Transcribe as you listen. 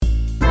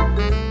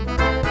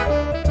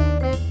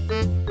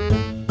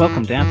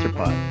Welcome to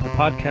Anthropod, the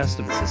podcast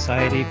of the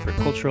Society for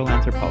Cultural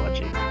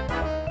Anthropology.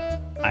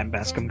 I'm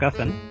Bascom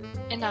Guffin.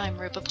 And I'm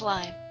Rupa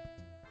Pillai.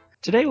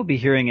 Today we'll be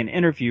hearing an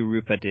interview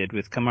Rupa did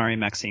with Kamari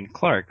Maxine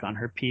Clark on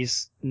her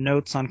piece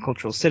Notes on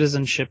Cultural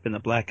Citizenship in the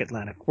Black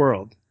Atlantic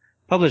World,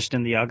 published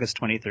in the August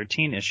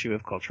 2013 issue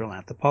of Cultural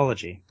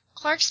Anthropology.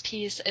 Clark's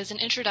piece is an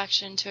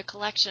introduction to a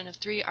collection of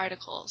 3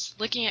 articles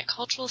looking at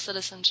cultural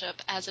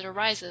citizenship as it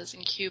arises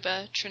in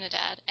Cuba,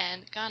 Trinidad,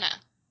 and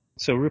Ghana.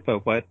 So Rupa,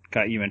 what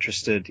got you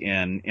interested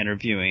in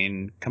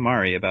interviewing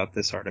Kamari about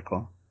this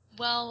article?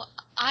 Well,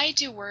 I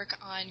do work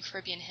on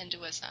Caribbean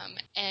Hinduism,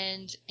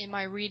 and in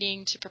my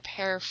reading to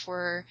prepare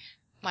for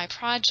my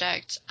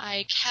project,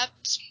 I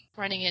kept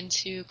running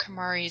into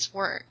Kamari's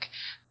work.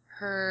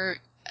 Her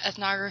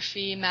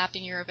ethnography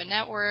mapping urban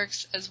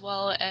networks, as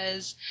well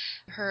as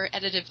her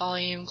edited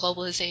volume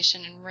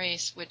Globalization and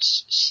Race,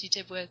 which she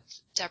did with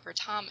Deborah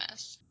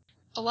Thomas.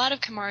 A lot of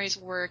Kamari's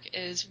work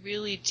is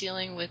really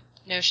dealing with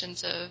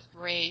notions of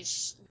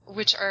race,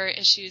 which are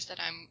issues that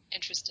I'm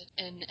interested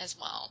in as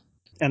well.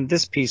 And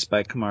this piece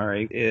by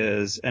Kamari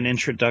is an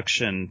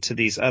introduction to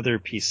these other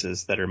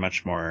pieces that are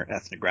much more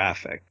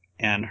ethnographic.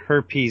 And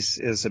her piece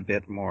is a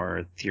bit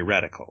more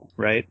theoretical,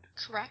 right?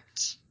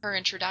 Correct. Her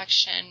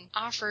introduction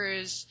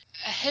offers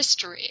a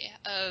history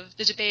of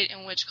the debate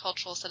in which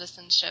cultural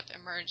citizenship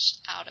emerged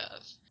out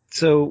of.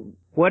 So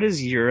what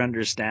is your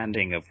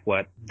understanding of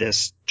what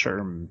this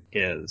term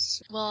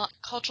is? Well,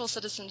 cultural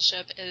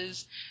citizenship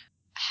is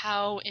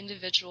how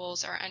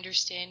individuals are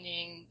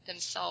understanding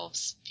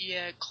themselves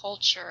via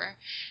culture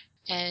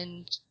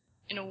and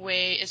in a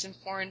way is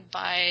informed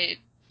by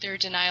their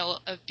denial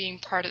of being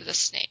part of the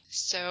state.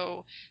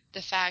 So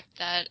the fact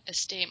that a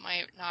state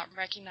might not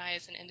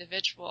recognize an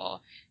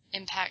individual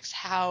impacts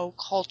how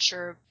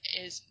culture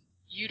is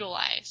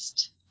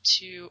utilized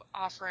to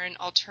offer an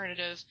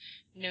alternative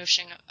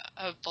notion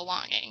of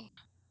belonging.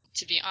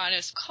 To be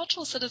honest,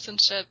 cultural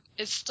citizenship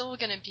is still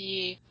going to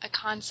be a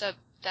concept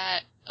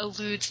that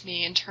eludes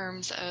me in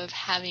terms of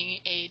having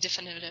a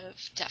definitive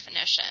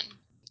definition.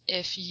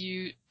 If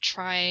you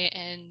try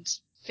and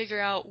figure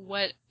out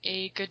what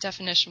a good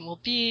definition will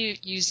be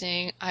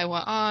using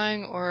Aiwa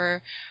Ong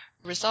or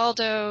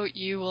Rizaldo,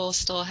 you will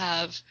still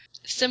have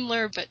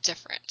similar but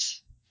different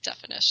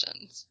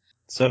definitions.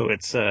 So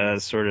it's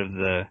sort of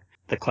the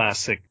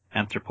classic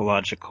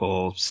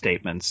anthropological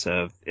statements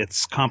of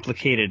it's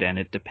complicated and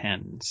it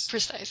depends.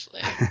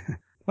 Precisely.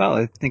 Well,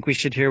 I think we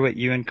should hear what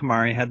you and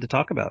Kamari had to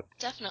talk about.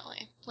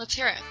 Definitely. Let's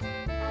hear it.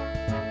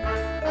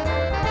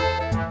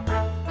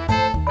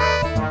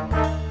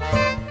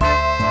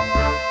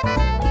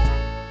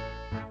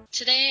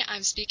 Today,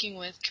 I'm speaking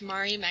with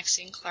Kamari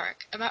Maxine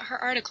Clark about her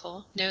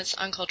article, Notes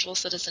on Cultural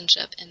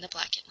Citizenship in the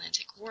Black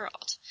Atlantic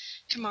World.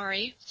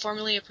 Kamari,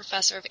 formerly a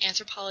professor of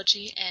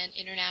anthropology and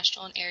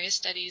international and area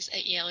studies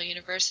at Yale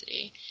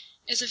University,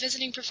 is a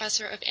visiting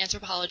professor of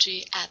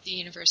anthropology at the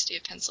University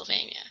of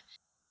Pennsylvania.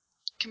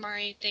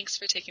 Kamari, thanks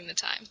for taking the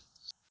time.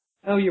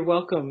 Oh, you're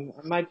welcome.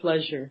 My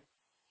pleasure.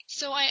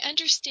 So I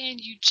understand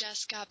you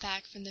just got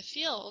back from the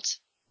field.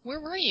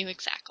 Where were you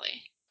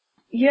exactly?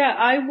 Yeah,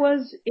 I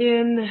was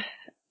in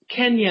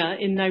Kenya,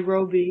 in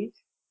Nairobi,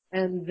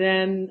 and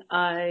then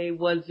I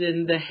was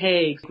in The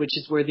Hague, which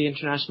is where the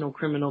International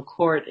Criminal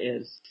Court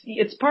is.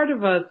 It's part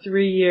of a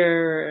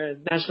 3-year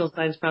National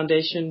Science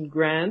Foundation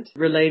grant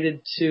related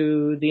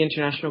to the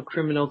International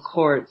Criminal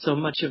Court. So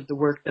much of the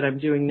work that I'm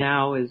doing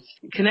now is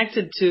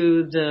connected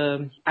to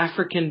the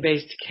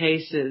African-based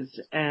cases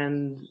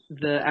and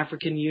the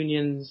African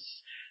Union's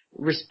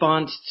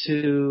response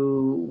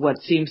to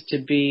what seems to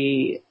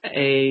be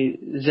a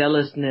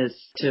zealousness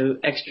to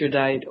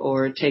extradite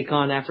or take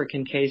on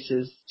African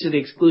cases to the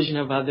exclusion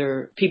of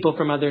other people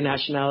from other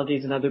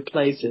nationalities and other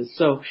places.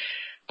 So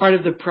part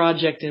of the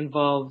project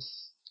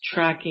involves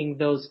tracking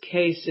those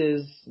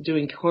cases,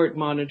 doing court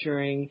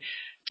monitoring,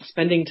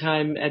 spending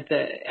time at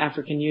the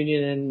African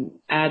Union in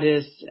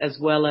Addis, as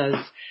well as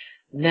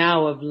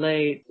now of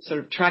late,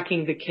 sort of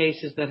tracking the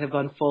cases that have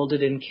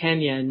unfolded in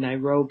Kenya and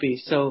Nairobi.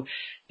 So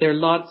there are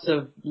lots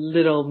of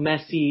little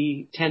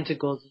messy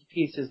tentacles and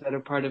pieces that are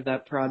part of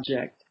that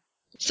project.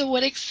 So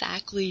what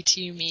exactly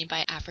do you mean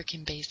by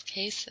African-based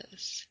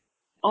cases?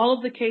 All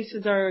of the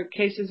cases are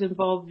cases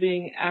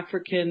involving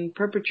African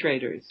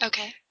perpetrators.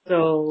 Okay.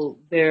 So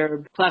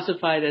they're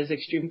classified as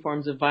extreme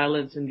forms of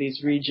violence in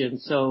these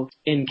regions. So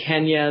in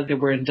Kenya, there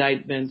were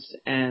indictments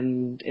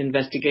and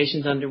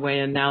investigations underway,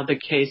 and now the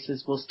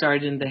cases will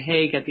start in The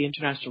Hague at the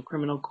International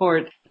Criminal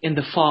Court in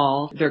the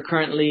fall. There are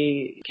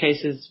currently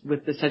cases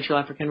with the Central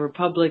African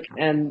Republic,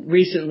 and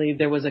recently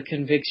there was a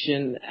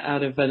conviction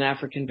out of an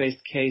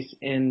African-based case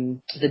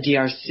in the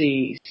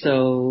DRC.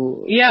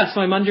 So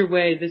I'm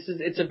underway.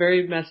 It's a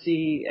very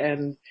messy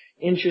and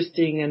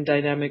interesting and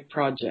dynamic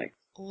project.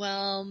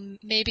 Well,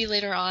 maybe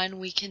later on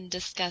we can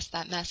discuss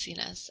that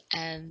messiness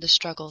and the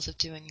struggles of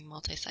doing a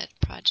multi-sided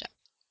project.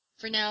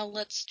 For now,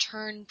 let's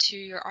turn to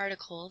your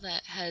article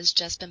that has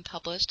just been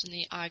published in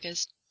the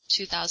August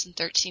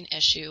 2013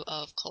 issue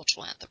of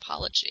Cultural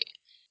Anthropology.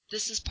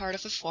 This is part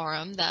of a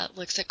forum that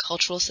looks at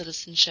cultural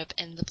citizenship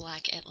in the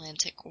Black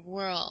Atlantic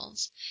world.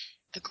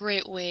 A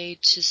great way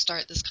to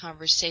start this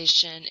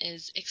conversation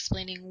is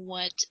explaining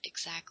what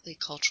exactly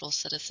cultural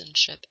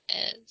citizenship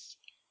is.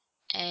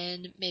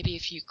 And maybe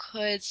if you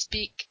could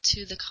speak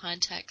to the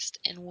context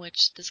in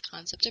which this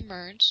concept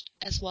emerged,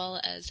 as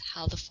well as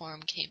how the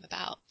forum came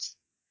about.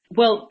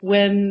 Well,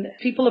 when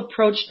people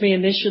approached me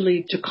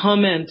initially to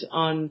comment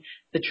on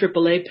the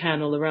AAA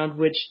panel around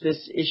which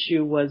this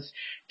issue was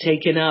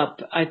taken up,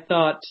 I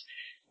thought,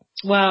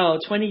 wow,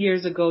 20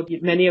 years ago,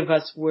 many of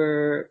us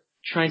were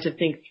trying to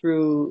think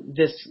through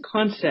this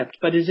concept,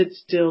 but is it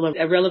still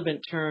a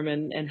relevant term,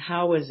 and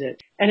how is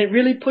it? And it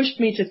really pushed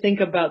me to think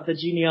about the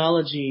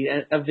genealogy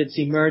of its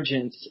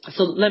emergence.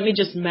 So let me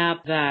just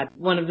map that.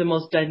 One of the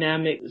most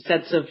dynamic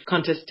sets of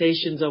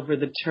contestations over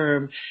the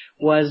term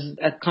was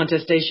a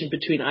contestation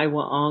between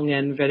Aiwa Ong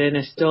and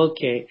Verena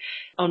Stolke.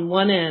 On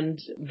one end,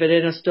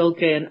 Verena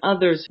Stolke and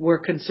others were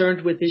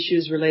concerned with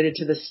issues related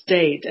to the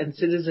state and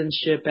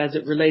citizenship as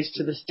it relates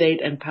to the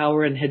state and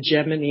power and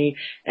hegemony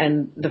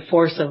and the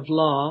force of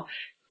law,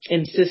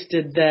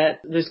 insisted that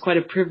there's quite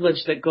a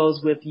privilege that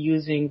goes with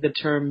using the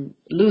term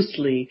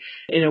loosely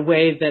in a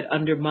way that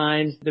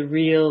undermines the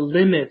real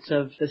limits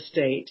of the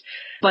state.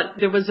 But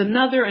there was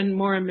another and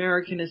more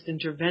Americanist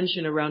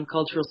intervention around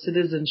cultural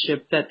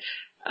citizenship that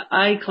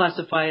I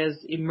classify as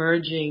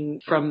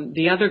emerging from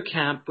the other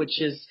camp, which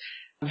is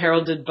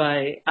heralded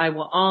by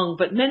Aiwa Ong,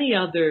 but many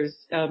others.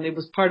 It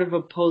was part of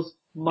a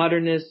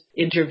postmodernist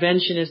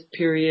interventionist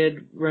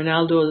period.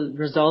 Ronaldo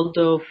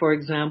Rosaldo, for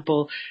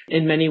example,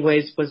 in many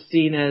ways was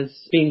seen as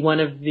being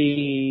one of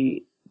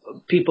the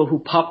people who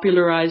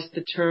popularized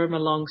the term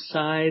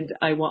alongside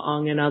Aiwa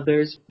Ong and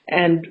others.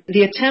 And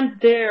the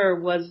attempt there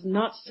was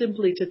not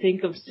simply to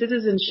think of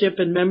citizenship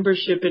and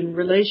membership in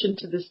relation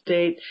to the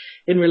state,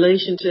 in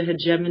relation to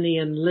hegemony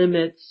and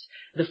limits,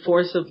 the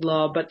force of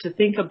law, but to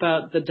think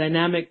about the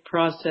dynamic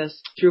process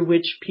through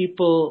which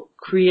people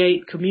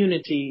create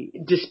community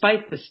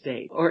despite the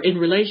state, or in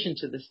relation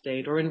to the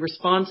state, or in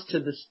response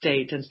to the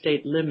state and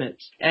state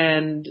limits.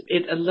 And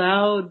it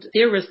allowed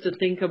theorists to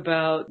think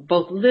about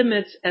both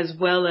limits as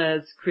well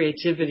as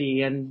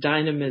creativity and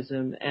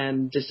dynamism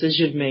and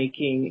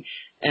decision-making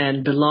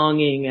and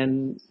belonging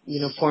and,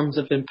 forms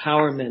of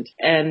empowerment.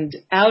 And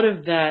out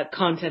of that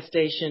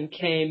contestation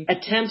came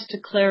attempts to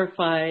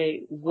clarify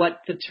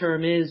what the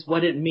term is,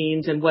 what it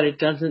means, and what it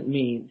doesn't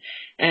mean.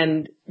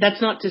 And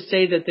that's not to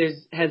say that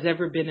has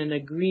ever been an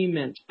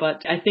agreement,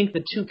 but I think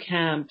the two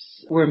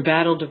camps were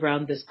embattled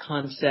around this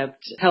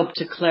concept, helped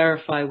to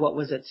clarify what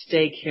was at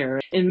stake here.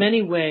 In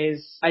many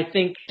ways, I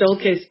think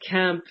Stolke's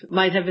camp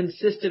might have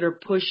insisted or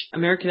pushed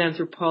American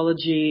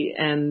anthropology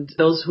and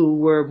those who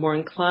were more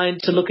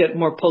inclined to look at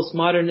more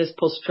postmodernist,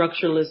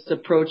 post-structuralist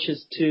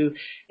approaches to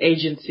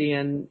agency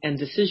and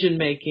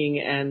decision-making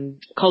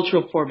and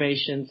cultural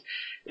formations.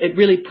 It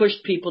really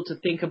pushed people to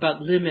think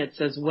about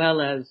limits as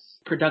well as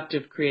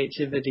productive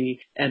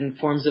creativity and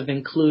forms of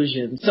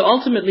inclusion. So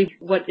ultimately,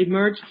 what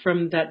emerged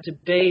from that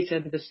debate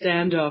and the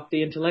standoff,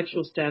 the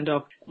intellectual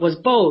standoff, was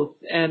both.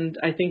 And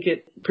I think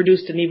it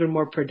produced an even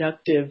more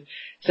productive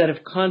set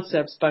of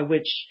concepts by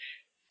which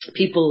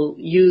people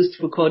used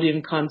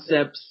Foucauldian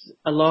concepts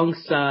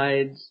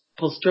alongside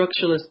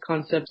post-structuralist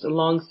concepts,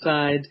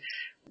 alongside,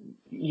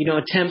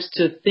 attempts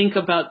to think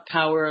about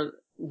power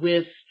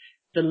with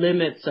the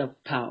limits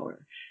of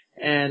power.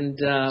 And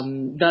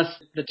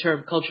thus the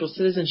term cultural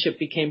citizenship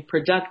became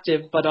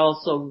productive, but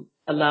also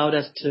allowed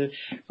us to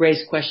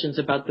raise questions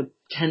about the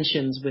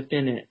tensions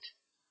within it.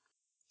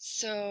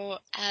 So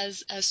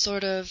as a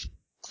sort of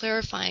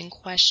clarifying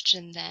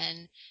question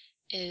then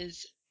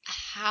is,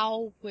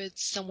 how would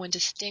someone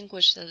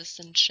distinguish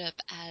citizenship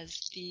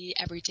as the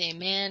everyday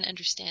man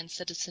understands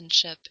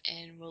citizenship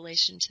in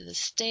relation to the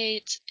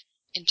state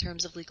in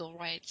terms of legal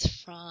rights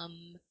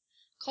from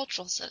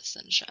cultural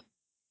citizenship?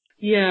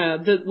 Yeah,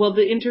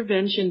 the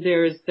intervention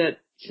there is that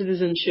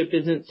citizenship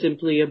isn't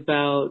simply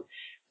about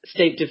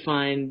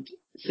state-defined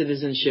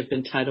citizenship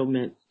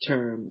entitlement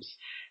terms,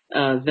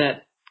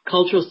 that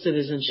cultural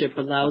citizenship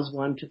allows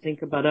one to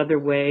think about other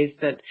ways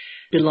that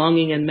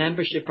belonging and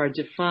membership are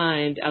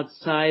defined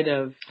outside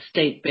of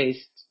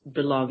state-based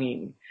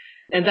belonging.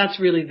 And that's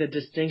really the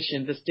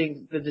distinction.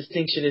 The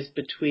distinction is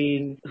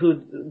between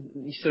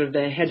sort of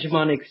the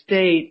hegemonic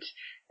state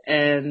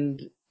and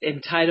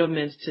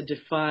entitlements to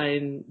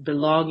define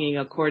belonging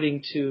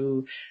according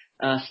to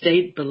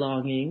state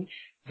belonging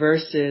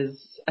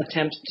versus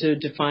attempts to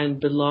define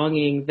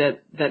belonging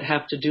that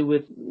have to do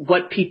with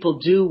what people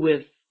do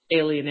with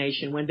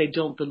alienation when they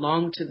don't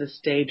belong to the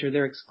state or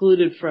they're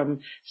excluded from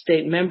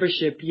state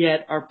membership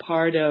yet are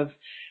part of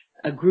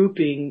a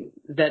grouping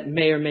that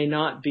may or may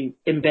not be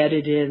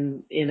embedded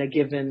in a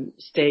given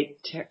state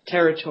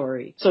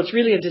territory. So it's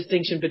really a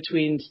distinction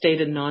between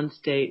state and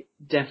non-state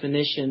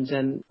definitions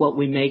and what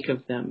we make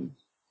of them.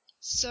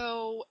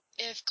 So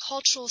if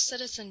cultural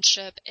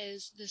citizenship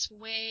is this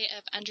way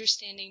of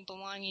understanding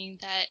belonging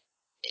that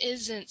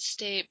isn't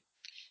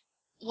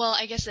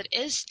I guess it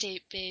is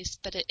state-based,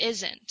 but it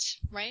isn't,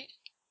 right?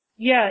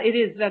 Yeah, it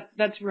is.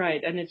 That's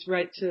right. And it's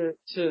right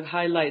to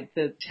highlight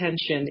the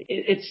tension.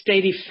 It's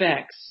state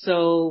effects.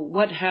 So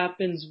what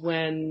happens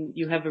when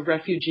you have a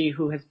refugee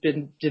who has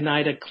been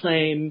denied a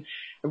claim,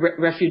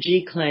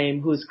 refugee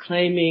claim, who's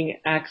claiming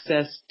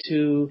access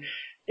to,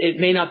 it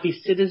may not be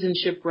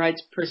citizenship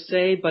rights per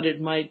se, but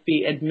it might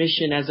be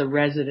admission as a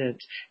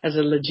resident, as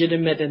a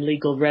legitimate and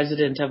legal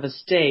resident of a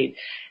state.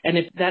 And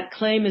if that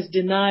claim is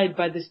denied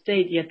by the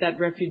state, yet that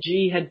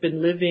refugee had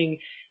been living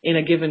in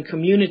a given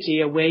community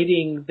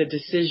awaiting the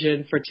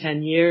decision for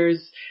 10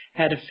 years,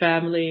 had a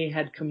family,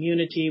 had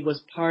community,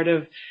 was part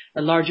of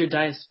a larger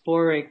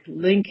diasporic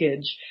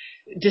linkage.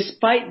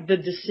 Despite the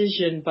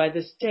decision by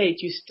the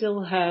state, you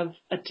still have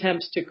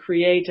attempts to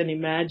create and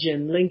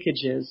imagine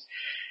linkages.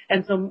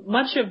 And so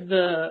much of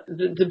the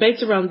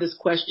debates around this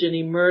question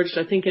emerged,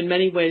 I think in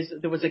many ways,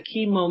 there was a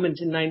key moment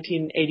in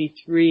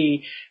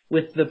 1983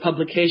 with the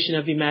publication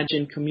of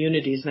Imagined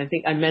Communities. And I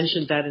think I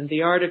mentioned that in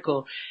the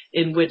article,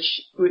 in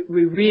which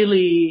we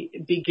really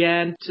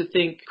began to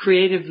think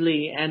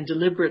creatively and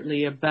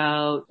deliberately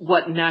about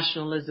what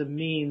nationalism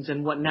means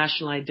and what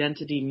national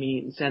identity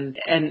means and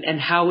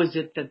how is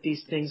it that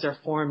these things are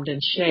formed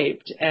and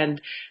shaped.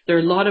 And there are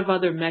a lot of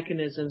other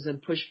mechanisms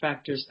and push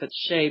factors that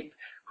shape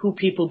who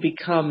people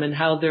become and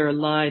how they're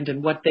aligned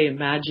and what they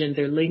imagine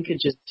their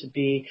linkages to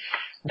be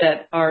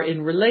that are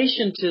in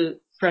relation to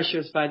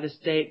pressures by the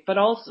state, but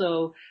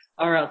also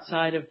are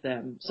outside of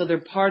them. So they're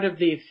part of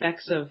the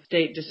effects of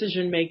state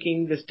decision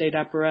making, the state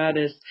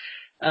apparatus,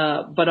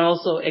 but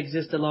also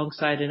exist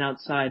alongside and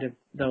outside of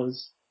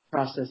those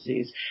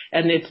processes.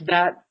 And it's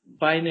that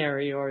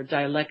binary or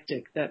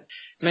dialectic that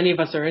many of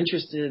us are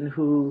interested in,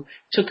 who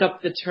took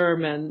up the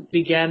term and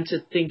began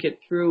to think it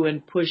through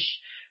and push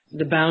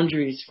the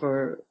boundaries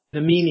for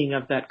the meaning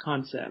of that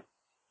concept.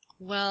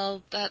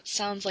 Well, that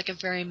sounds like a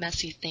very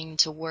messy thing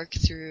to work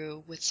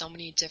through with so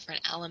many different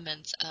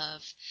elements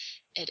of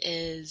it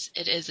is,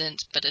 it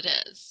isn't, but it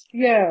is.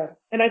 Yeah,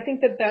 and I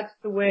think that that's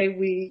the way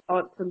we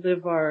ought to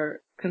live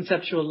our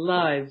conceptual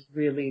lives,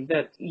 really,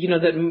 that,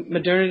 that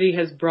modernity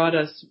has brought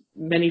us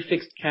many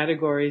fixed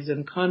categories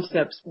and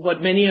concepts. What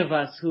many of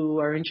us who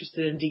are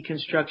interested in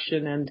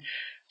deconstruction and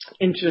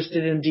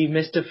interested in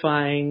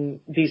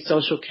demystifying these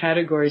social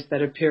categories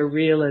that appear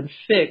real and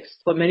fixed,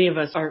 what many of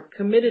us are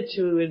committed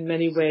to in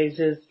many ways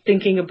is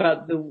thinking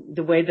about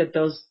the way that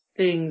those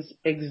things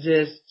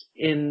exist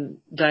in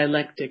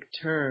dialectic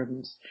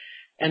terms.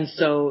 And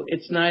so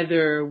it's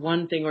neither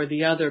one thing or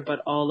the other, but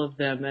all of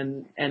them.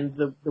 And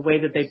the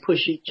way that they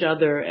push each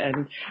other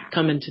and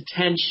come into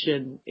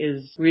tension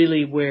is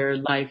really where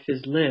life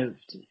is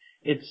lived.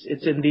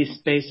 It's in these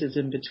spaces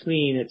in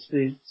between. It's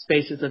these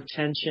spaces of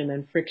tension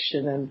and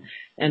friction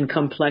and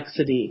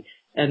complexity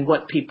and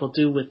what people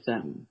do with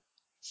them.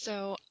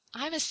 So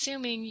I'm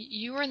assuming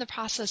you were in the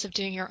process of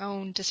doing your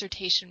own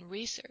dissertation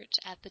research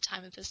at the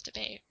time of this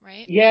debate,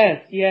 right?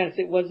 Yes.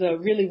 It was a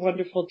really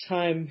wonderful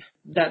time,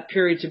 that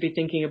period, to be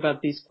thinking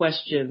about these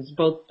questions,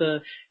 both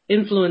the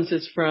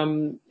influences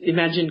from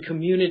Imagined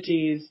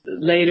Communities,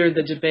 later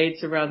the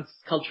debates around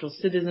cultural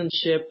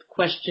citizenship,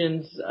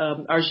 questions,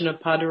 Arjuna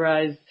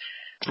Padarai's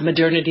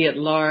Modernity at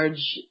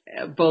Large,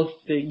 both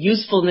the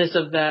usefulness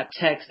of that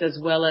text as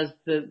well as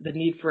the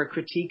need for a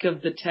critique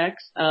of the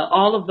text.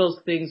 All of those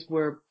things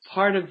were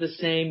part of the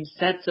same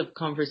sets of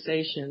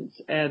conversations,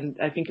 and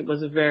I think it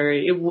was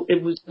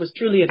it was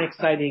truly an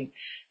exciting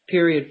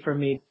period for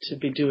me to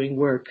be doing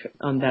work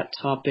on that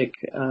topic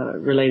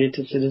related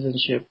to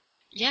citizenship.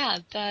 Yeah,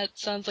 that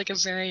sounds like a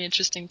very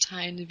interesting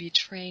time to be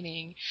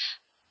training.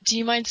 Do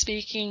you mind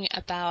speaking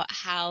about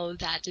how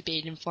that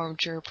debate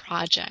informed your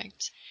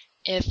project?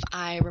 If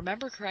I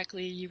remember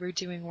correctly, you were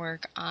doing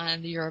work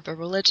on the Yoruba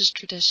religious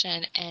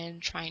tradition and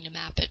trying to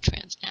map it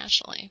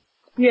transnationally.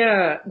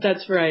 Yeah,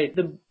 that's right.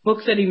 The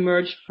book that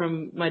emerged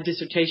from my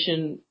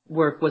dissertation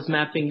work was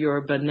Mapping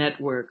Yoruba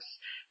Networks,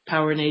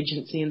 Power and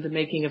Agency in the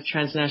Making of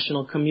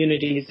Transnational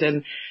Communities.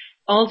 And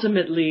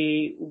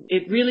ultimately,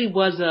 it really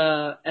was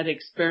an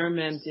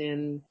experiment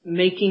in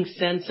making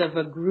sense of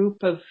a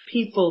group of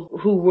people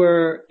who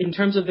were, in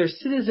terms of their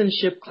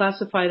citizenship,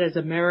 classified as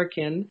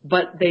American,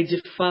 but they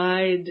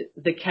defied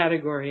the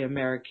category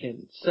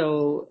American.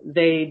 So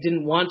they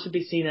didn't want to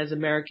be seen as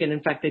American.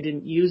 In fact, they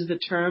didn't use the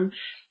term,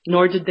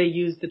 nor did they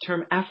use the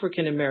term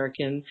African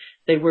American.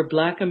 They were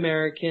Black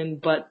American,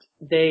 but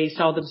they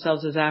saw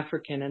themselves as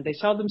African, and they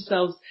saw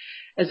themselves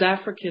as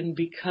African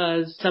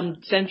because some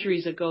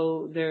centuries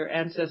ago their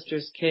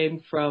ancestors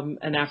came from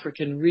an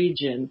African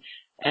region,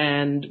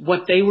 and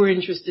what they were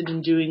interested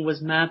in doing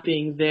was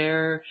mapping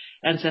their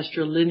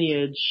ancestral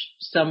lineage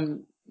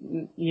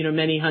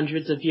many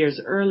hundreds of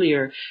years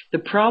earlier. The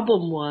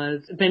problem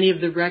was many of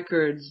the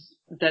records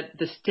that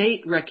the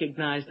state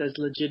recognized as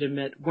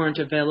legitimate weren't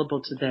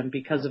available to them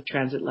because of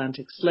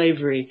transatlantic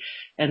slavery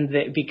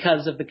and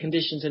because of the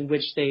conditions in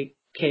which they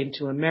came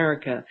to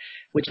America,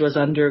 which was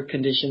under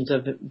conditions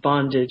of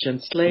bondage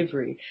and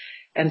slavery.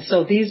 And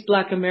so these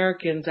Black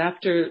Americans,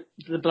 after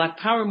the Black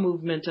Power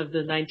movement of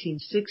the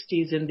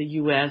 1960s in the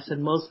U.S.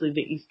 and mostly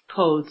the East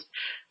Coast,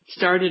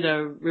 started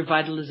a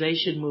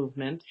revitalization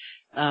movement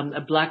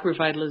a Black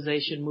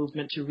revitalization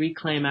movement to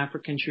reclaim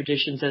African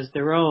traditions as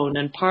their own.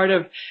 And part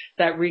of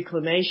that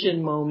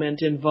reclamation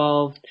moment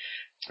involved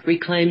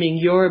reclaiming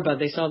Yoruba.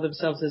 They saw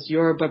themselves as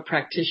Yoruba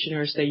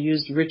practitioners. They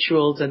used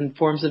rituals and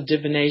forms of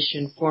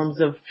divination,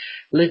 forms of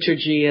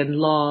liturgy and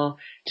law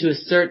to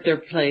assert their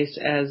place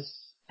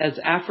as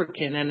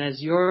African and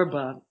as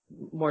Yoruba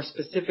more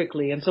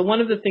specifically. And so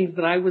one of the things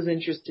that I was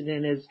interested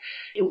in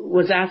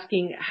was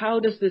asking,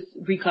 how does this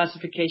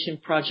reclassification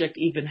project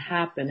even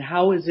happen?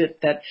 How is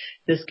it that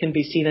this can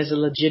be seen as a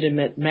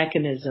legitimate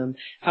mechanism?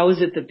 How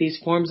is it that these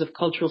forms of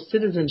cultural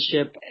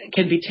citizenship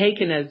can be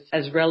taken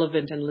as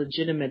relevant and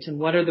legitimate? And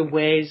what are the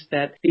ways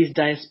that these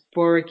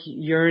diasporic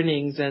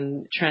yearnings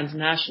and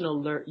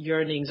transnational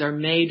yearnings are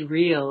made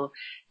real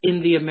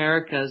in the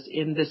Americas,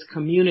 in this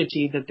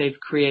community that they've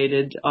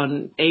created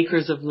on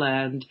acres of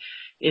land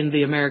in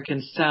the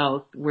American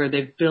South, where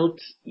they've built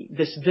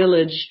this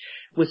village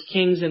with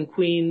kings and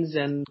queens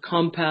and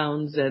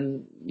compounds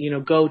and,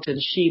 goat and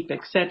sheep,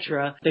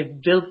 etc.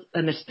 They've built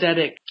an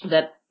aesthetic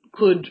that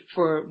could,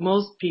 for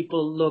most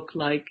people, look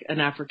like an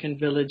African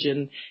village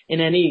in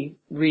any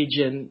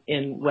region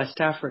in West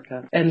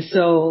Africa. And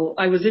so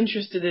I was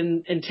interested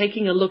in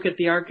taking a look at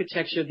the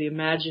architecture, the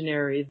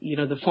imaginary,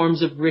 the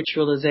forms of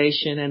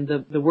ritualization and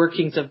the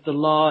workings of the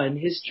law and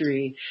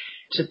history,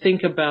 to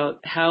think about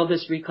how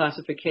this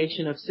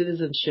reclassification of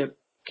citizenship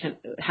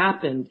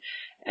happened,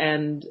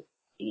 and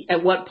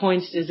at what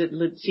points is it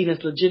seen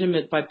as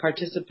legitimate by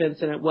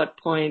participants, and at what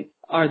point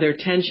are there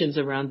tensions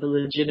around the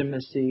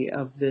legitimacy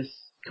of this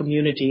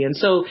community. And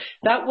so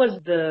that was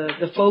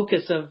the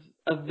focus of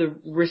the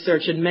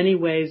research. In many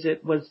ways,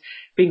 it was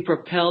being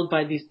propelled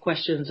by these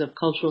questions of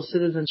cultural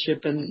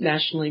citizenship and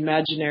national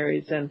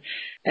imaginaries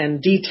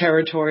and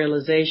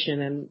deterritorialization,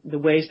 and the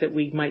ways that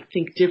we might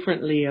think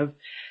differently of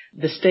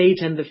the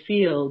state and the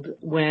field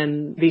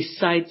when these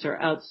sites are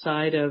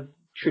outside of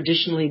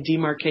traditionally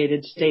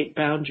demarcated state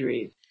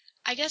boundaries.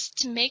 I guess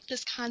to make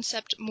this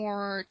concept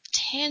more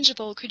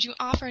tangible, could you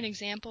offer an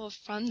example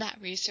from that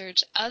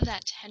research of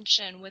that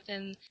tension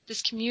within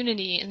this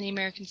community in the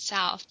American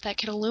South that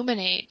could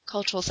illuminate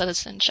cultural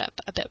citizenship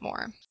a bit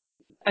more?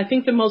 I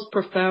think the most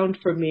profound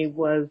for me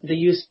was the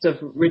use of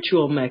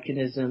ritual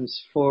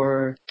mechanisms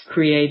for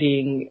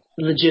creating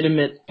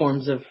legitimate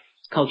forms of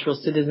cultural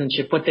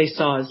citizenship, what they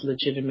saw as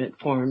legitimate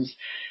forms.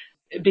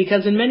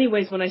 Because in many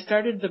ways, when I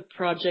started the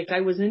project,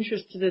 I was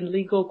interested in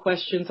legal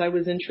questions. I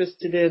was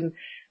interested in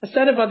a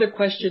set of other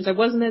questions. I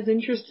wasn't as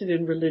interested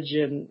in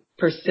religion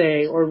per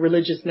se or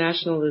religious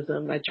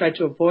nationalism. I tried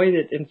to avoid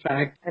it, in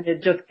fact, and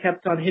it just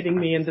kept on hitting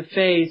me in the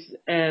face.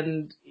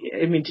 And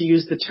to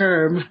use the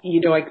term,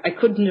 I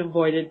couldn't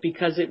avoid it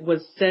because it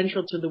was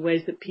central to the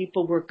ways that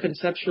people were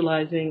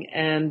conceptualizing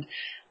and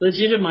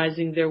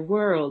legitimizing their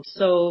world.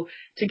 So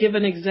to give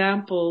an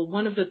example,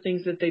 one of the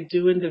things that they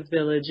do in the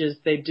village is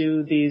they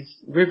do these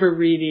river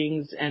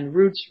readings and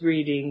roots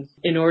readings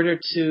in order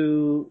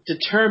to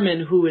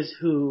determine who is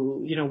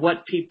who,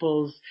 what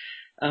people's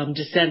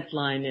descent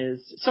line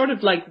is. Sort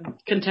of like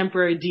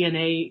contemporary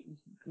DNA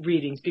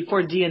readings.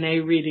 Before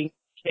DNA reading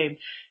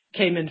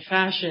came in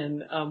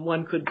fashion,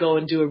 one could go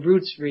and do a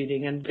roots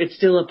reading, and it's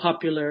still a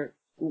popular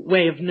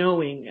way of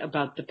knowing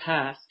about the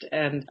past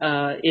and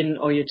in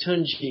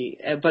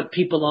Oyotunji, but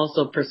people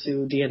also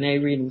pursue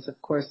DNA readings, of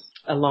course,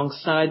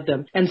 alongside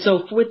them. And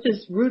so with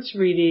this roots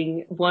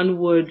reading, one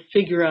would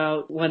figure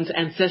out one's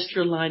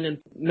ancestral line and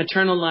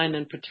maternal line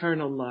and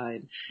paternal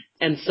line.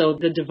 And so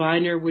the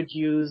diviner would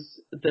use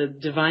the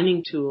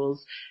divining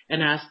tools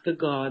and ask the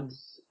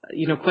gods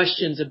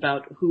questions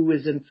about who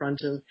is in front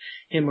of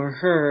him or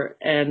her.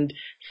 And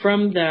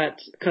from that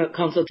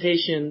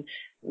consultation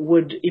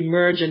would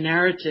emerge a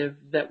narrative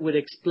that would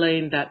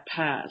explain that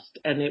past.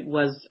 And it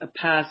was a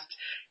past,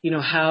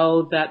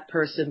 how that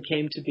person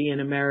came to be in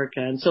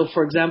America. And so,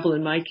 for example,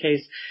 in my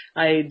case,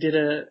 I did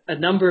a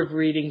number of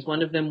readings.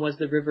 One of them was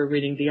the river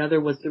reading. The other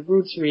was the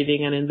roots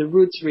reading. And in the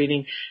roots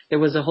reading, there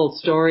was a whole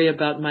story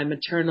about my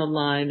maternal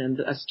line and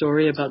a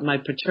story about my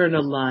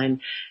paternal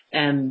line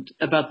and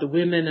about the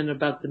women and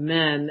about the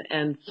men.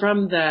 And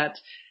from that,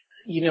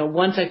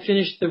 once I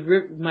finished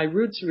my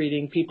roots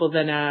reading, people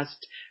then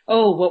asked,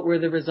 oh, what were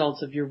the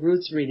results of your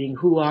roots reading?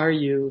 Who are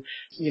you?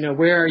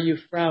 Where are you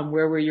from?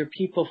 Where were your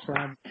people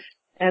from?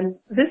 And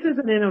this is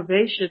an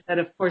innovation that,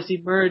 of course,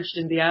 emerged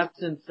in the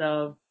absence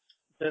of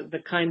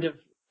the kind of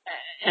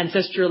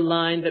ancestral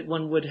line that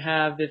one would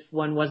have if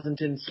one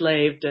wasn't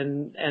enslaved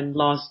and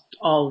lost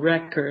all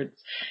records.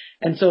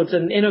 And so it's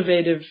an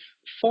innovative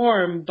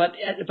form, but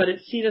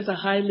it's seen as a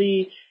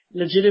highly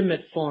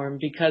legitimate form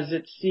because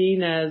it's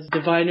seen as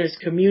diviners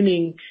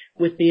communing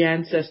with the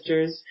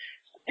ancestors,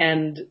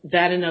 and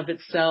that in of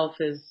itself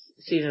is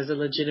seen as a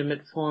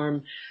legitimate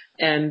form.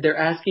 And they're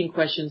asking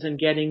questions and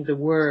getting the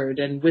word,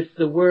 and with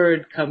the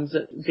word comes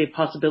the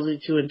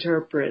possibility to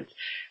interpret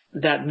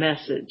that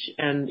message,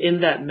 and in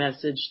that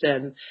message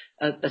then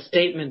a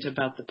statement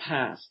about the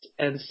past.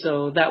 And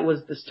so that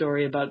was the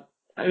story about,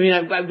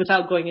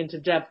 without going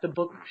into depth, the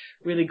book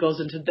really goes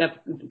into depth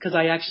because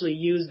I actually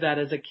use that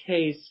as a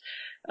case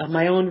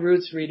my own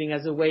roots reading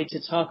as a way to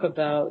talk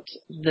about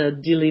the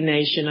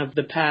delineation of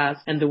the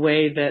past and the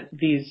way that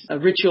these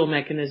ritual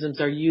mechanisms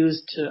are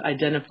used to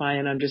identify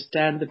and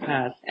understand the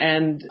past.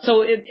 And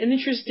so an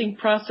interesting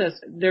process.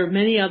 There are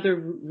many other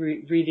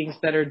readings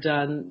that are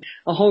done,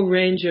 a whole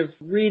range of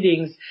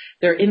readings.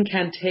 There are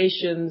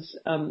incantations,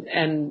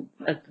 and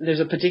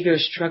there's a particular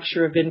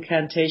structure of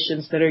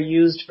incantations that are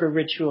used for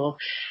ritual.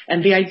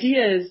 And the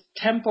idea is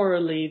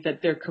temporally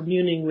that they're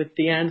communing with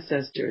the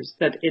ancestors,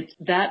 that it's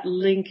that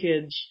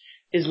linkage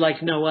is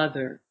like no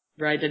other,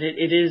 right? And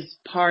it is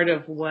part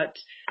of what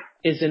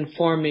is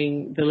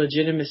informing the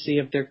legitimacy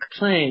of their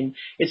claim.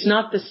 It's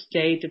not the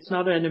state, it's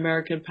not an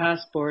American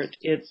passport,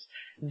 it's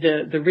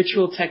the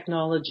ritual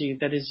technology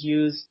that is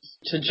used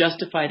to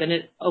justify it. And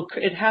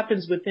it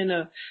happens within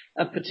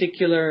a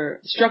particular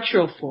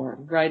structural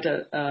form, right?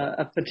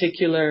 A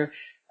particular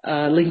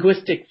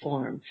linguistic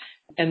form.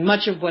 And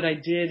much of what I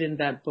did in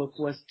that book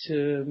was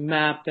to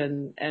map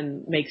and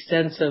make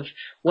sense of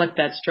what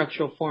that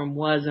structural form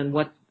was and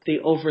what the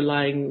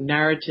overlying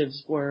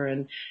narratives were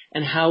and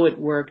how it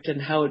worked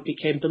and how it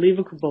became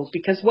believable.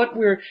 Because what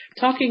we're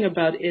talking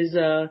about is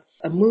a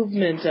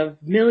movement of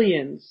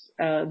millions,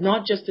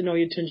 not just in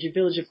Oyotunji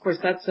village. Of course,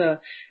 that's a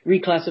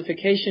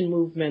reclassification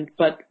movement,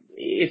 but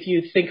if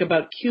you think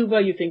about Cuba,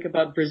 you think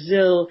about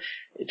Brazil,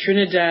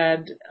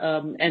 Trinidad,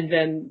 and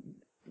then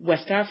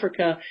West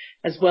Africa,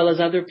 as well as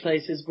other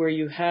places where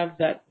you have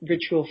that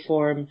ritual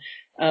form.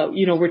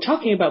 We're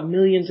talking about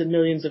millions and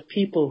millions of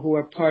people who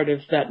are part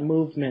of that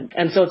movement.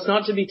 And so it's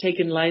not to be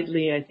taken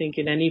lightly, I think,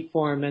 in any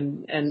form.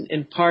 And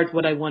in part,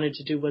 what I wanted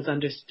to do was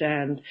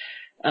understand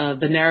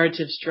the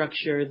narrative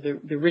structure,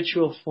 the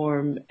ritual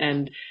form,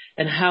 and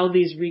how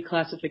these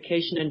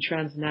reclassification and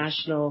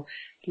transnational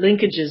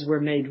linkages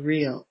were made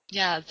real.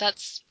 Yeah,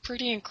 that's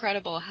pretty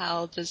incredible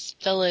how this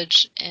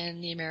village in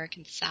the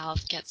American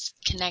South gets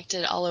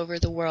connected all over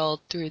the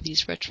world through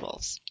these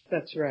rituals.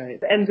 That's right.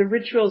 And the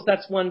rituals,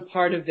 that's one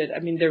part of it.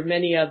 I mean, there are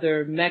many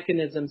other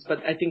mechanisms,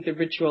 but I think the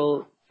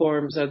ritual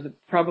forms are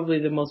probably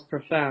the most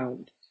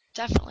profound.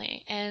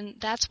 Definitely. And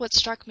that's what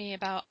struck me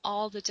about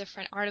all the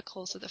different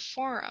articles of the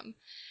forum,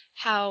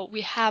 how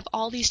we have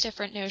all these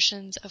different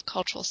notions of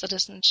cultural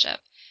citizenship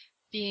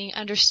being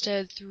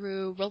understood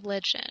through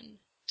religion,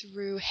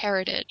 through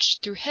heritage,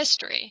 through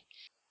history,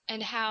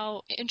 and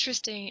how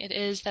interesting it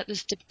is that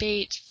this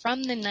debate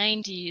from the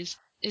 90s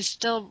is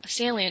still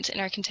salient in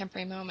our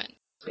contemporary moment.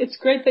 It's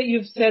great that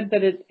you've said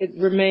that it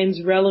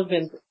remains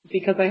relevant,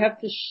 because I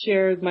have to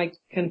share my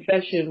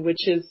confession,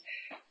 which is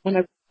when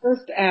I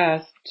first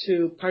asked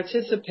to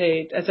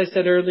participate, as I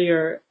said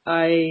earlier,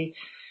 I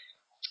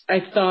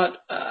thought,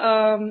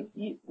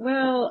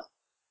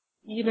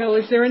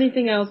 is there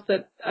anything else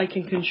that I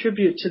can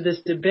contribute to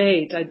this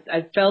debate?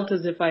 I felt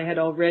as if I had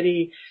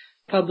already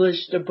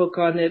published a book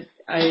on it.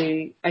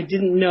 I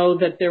didn't know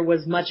that there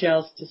was much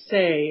else to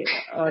say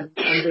on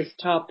this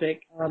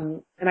topic,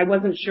 and I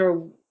wasn't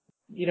sure,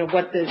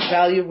 what the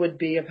value would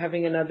be of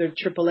having another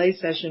AAA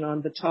session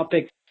on the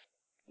topic.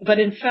 But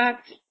in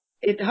fact,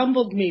 it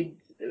humbled me.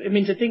 I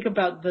mean, to think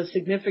about the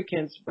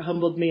significance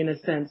humbled me in a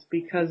sense,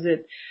 because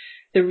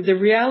the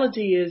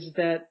reality is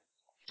that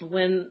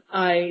when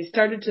I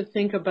started to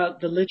think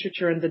about the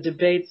literature and the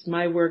debates,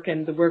 my work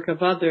and the work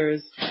of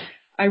others,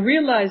 I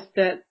realized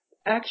that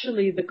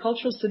actually the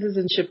cultural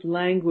citizenship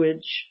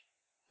language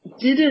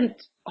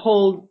didn't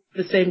hold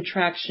the same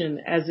traction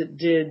as it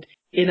did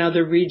in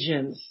other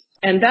regions.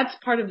 And that's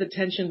part of the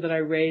tension that I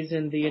raise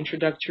in the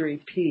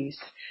introductory piece.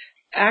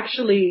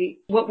 Actually,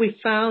 what we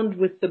found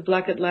with the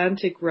Black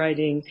Atlantic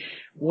writing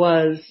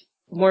was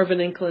more of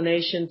an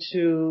inclination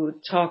to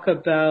talk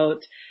about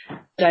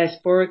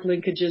diasporic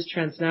linkages,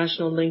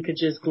 transnational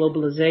linkages,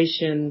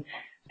 globalization,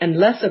 and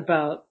less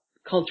about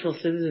cultural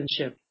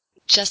citizenship.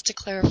 Just to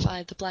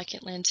clarify, the Black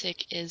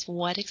Atlantic is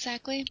what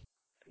exactly?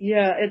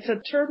 Yeah, it's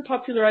a term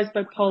popularized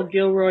by Paul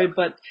Gilroy,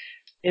 but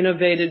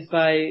innovated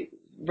by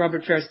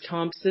Robert Farris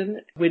Thompson,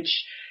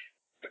 which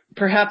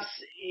perhaps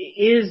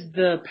is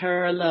the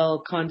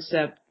parallel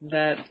concept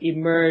that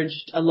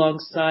emerged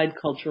alongside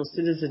cultural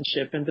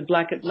citizenship. And the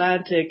Black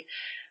Atlantic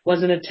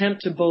was an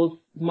attempt to both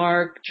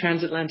mark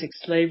transatlantic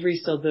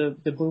slavery, so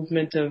the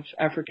movement of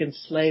African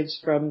slaves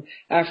from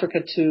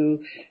Africa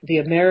to the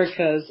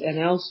Americas and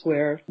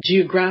elsewhere,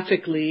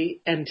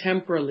 geographically and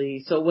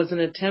temporally. So it was an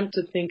attempt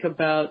to think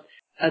about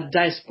a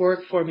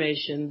diasporic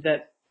formation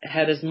that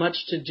had as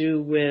much to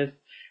do with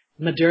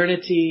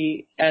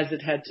modernity as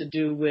it had to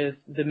do with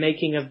the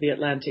making of the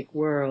Atlantic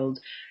world.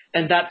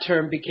 And that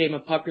term became a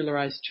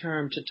popularized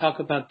term to talk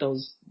about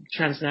those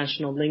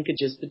transnational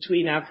linkages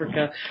between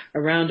Africa,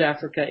 around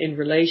Africa, in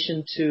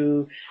relation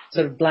to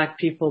sort of Black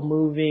people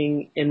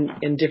moving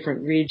in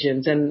different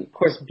regions. And of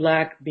course,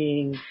 Black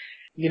being,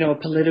 a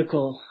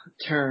political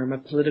term, a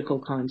political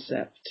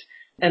concept.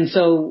 And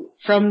so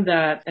from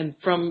that, and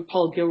from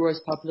Paul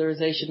Gilroy's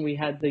popularization, we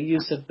had the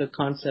use of the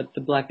concept,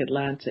 the Black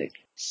Atlantic.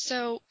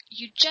 So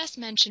you just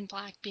mentioned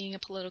Black being a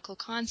political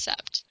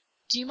concept.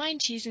 Do you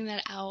mind teasing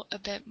that out a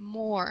bit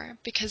more?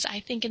 Because I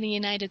think in the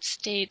United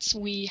States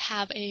we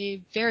have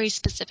a very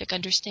specific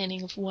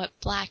understanding of what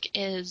Black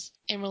is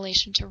in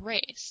relation to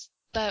race.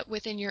 But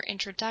within your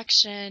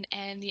introduction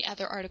and the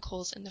other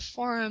articles in the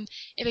forum,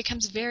 it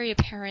becomes very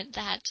apparent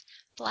that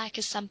Black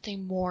is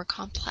something more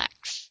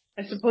complex.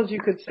 I suppose you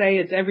could say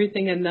it's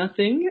everything and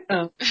nothing.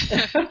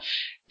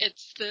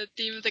 It's the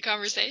theme of the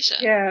conversation.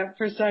 Yeah,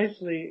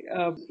 precisely.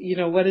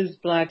 What is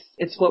Black?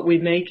 It's what we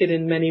make it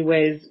in many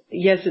ways.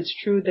 Yes, it's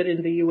true that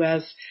in the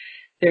U.S.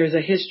 there's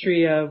a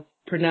history of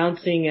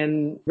pronouncing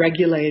and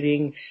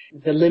regulating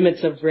the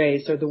limits of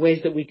race or the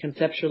ways that we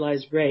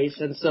conceptualize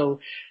race. And so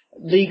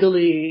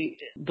legally,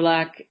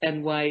 Black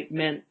and white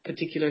meant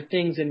particular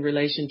things in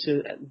relation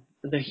to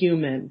the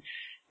human.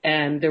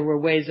 And there were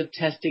ways of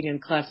testing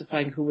and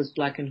classifying who was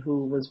Black and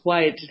who was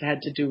white. It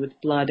had to do with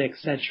blood,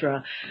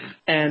 etc.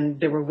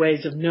 And there were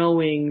ways of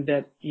knowing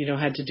that,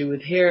 had to do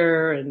with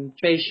hair and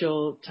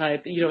facial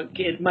type.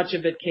 Much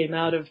of it came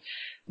out of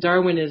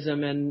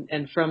Darwinism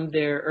and from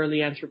their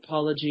early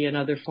anthropology and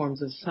other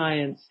forms of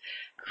science,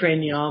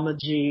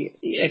 craniology,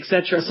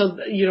 etc. So,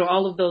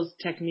 all of those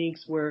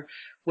techniques were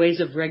ways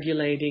of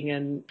regulating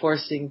and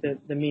forcing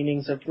the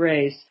meanings of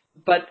race.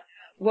 But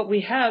what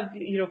we have,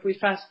 if we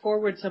fast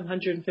forward some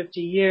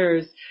 150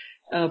 years,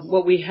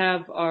 what we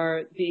have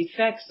are the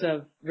effects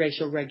of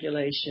racial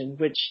regulation,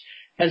 which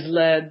has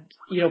led,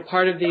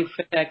 part of the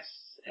effects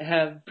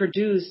have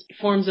produced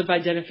forms of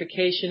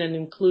identification and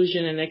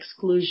inclusion and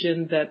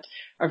exclusion that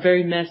are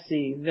very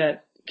messy,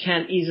 that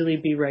can't easily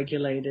be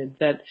regulated,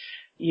 that,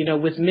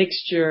 with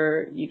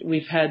mixture,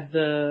 we've had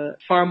the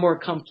far more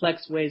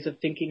complex ways of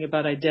thinking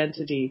about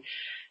identity.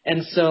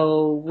 And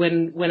so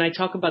when I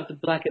talk about the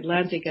Black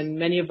Atlantic, and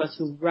many of us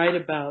who write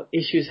about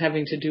issues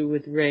having to do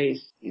with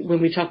race,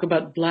 when we talk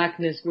about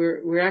Blackness,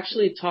 we're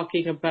actually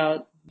talking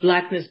about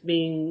Blackness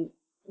being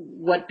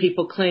what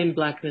people claim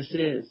Blackness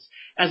is,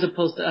 as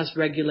opposed to us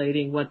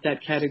regulating what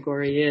that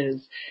category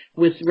is,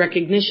 with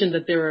recognition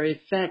that there are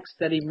effects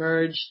that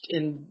emerged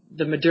in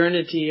the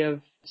modernity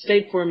of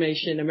state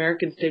formation,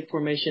 American state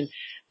formation,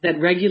 that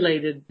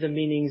regulated the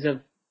meanings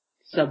of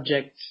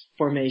subject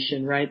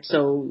formation, right?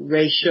 So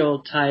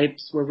racial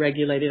types were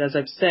regulated, as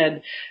I've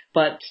said,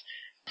 but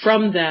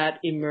from that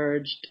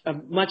emerged a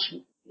much,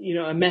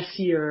 a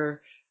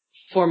messier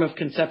form of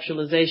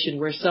conceptualization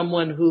where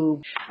someone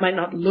who might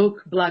not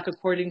look Black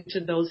according to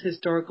those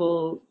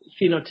historical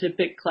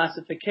phenotypic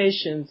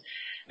classifications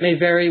may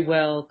very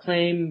well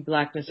claim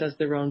Blackness as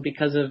their own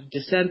because of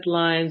descent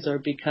lines or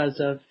because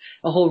of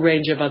a whole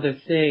range of other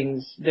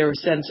things, their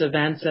sense of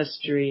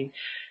ancestry,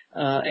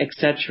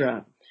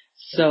 etc.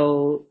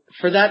 So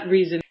for that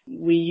reason,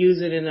 we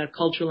use it in a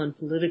cultural and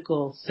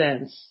political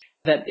sense,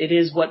 that it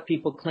is what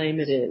people claim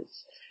it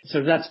is.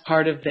 So that's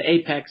part of the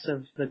apex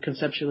of the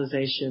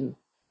conceptualization.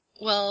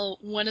 Well,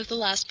 one of the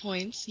last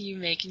points you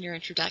make in your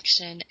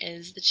introduction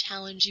is the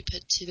challenge you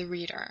put to the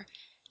reader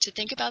to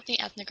think about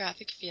the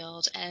ethnographic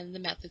field and the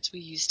methods we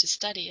use to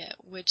study it,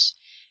 which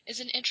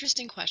is an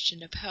interesting question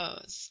to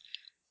pose.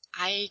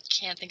 I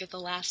can't think of the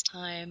last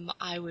time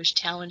I was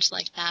challenged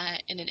like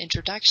that in an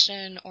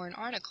introduction or an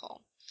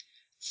article.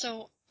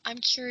 So I'm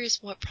curious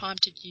what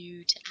prompted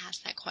you to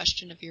ask that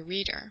question of your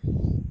reader.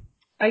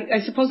 I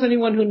suppose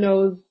anyone who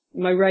knows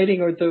my writing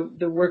or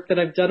the work that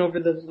I've done over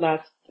the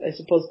last,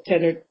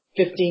 10 or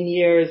 15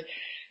 years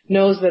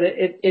knows that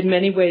it in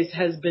many ways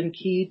has been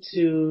key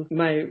to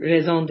my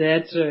raison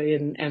d'être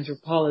in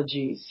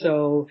anthropology.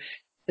 So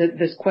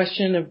this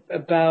question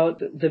about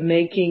the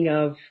making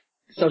of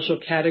social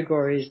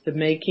categories, the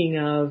making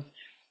of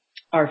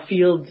our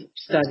field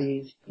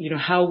studies,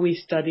 how we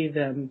study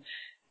them,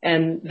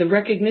 and the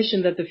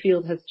recognition that the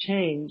field has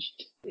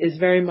changed is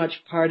very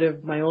much part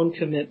of my own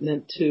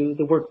commitment to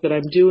the work that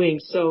I'm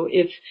doing. So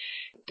if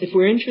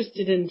we're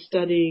interested in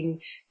studying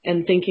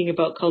and thinking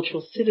about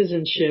cultural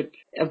citizenship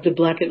of the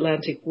Black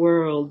Atlantic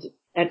world,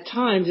 at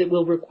times it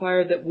will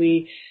require that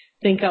we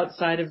think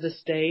outside of the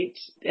state.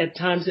 At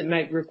times it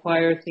might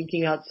require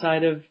thinking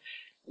outside of,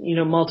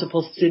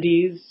 multiple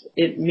cities.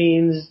 It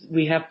means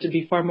we have to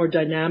be far more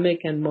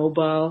dynamic and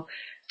mobile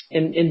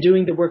in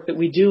doing the work that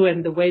we do,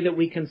 and the way that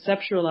we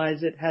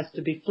conceptualize it has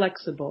to be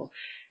flexible.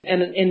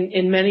 And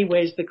in many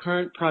ways, the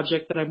current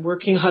project that I'm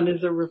working on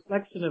is a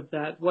reflection of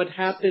that. What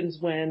happens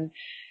when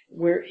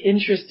we're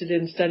interested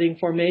in studying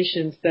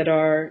formations that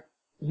are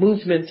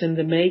movements in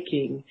the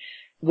making?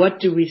 What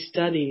do we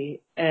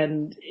study?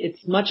 And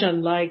it's much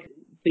unlike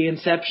the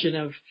inception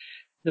of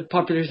the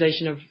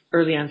popularization of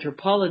early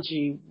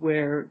anthropology,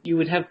 where you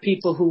would have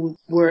people who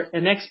were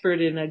an expert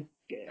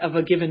of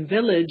a given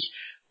village,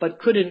 but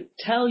couldn't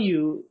tell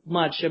you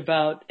much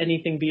about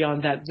anything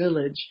beyond that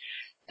village.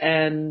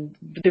 And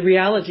the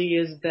reality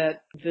is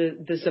that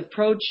this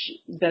approach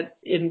that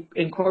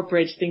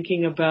incorporates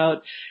thinking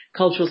about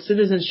cultural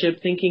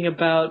citizenship, thinking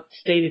about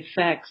state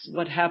effects,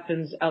 what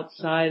happens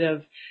outside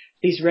of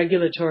these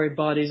regulatory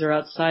bodies or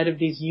outside of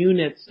these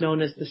units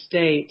known as the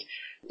state,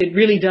 it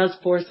really does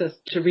force us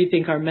to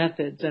rethink our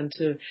methods and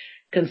to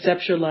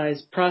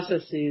conceptualize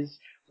processes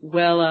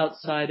well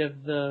outside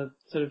of the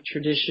sort of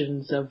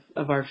traditions of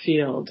our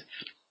field.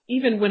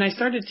 Even when I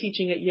started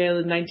teaching at Yale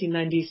in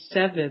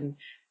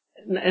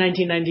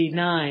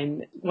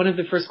 1999, one of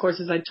the first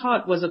courses I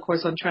taught was a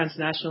course on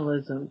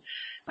transnationalism.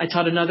 I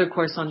taught another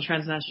course on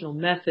transnational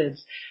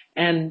methods.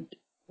 And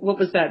what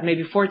was that?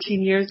 Maybe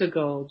 14 years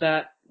ago,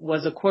 that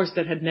was a course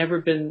that had never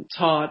been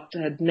taught,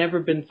 had never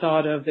been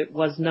thought of. It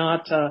was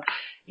not,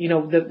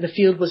 the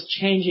field was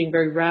changing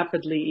very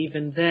rapidly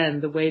even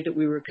then, the way that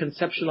we were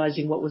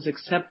conceptualizing what was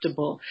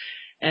acceptable.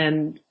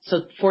 And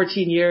so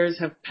 14 years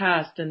have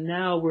passed, and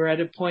now we're at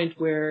a point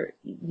where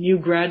new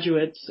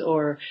graduates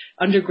or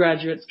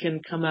undergraduates can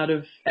come out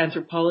of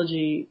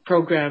anthropology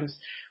programs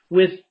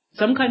with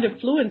some kind of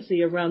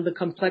fluency around the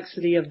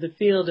complexity of the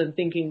field and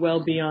thinking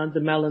well beyond the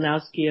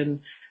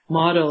Malinowskian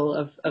model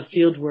of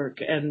field work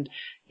and,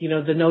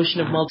 the notion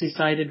of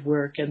multi-sided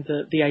work and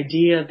the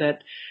idea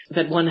that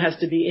one has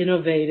to be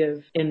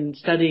innovative in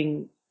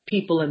studying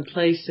people and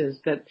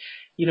places, that,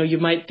 you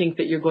might think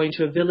that you're going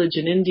to a village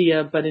in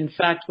India, but in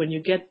fact, when you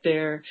get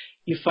there,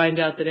 you find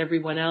out that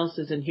everyone else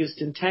is in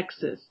Houston,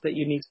 Texas, that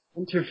you need to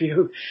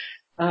interview.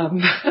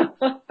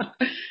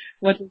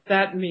 What does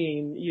that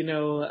mean?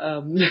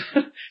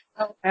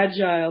 How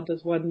agile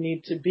does one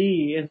need to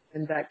be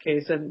in that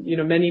case? And,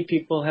 many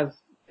people have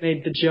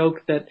made the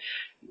joke that,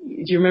 do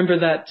you remember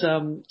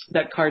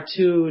that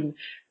cartoon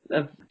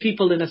of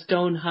people in a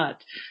stone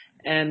hut?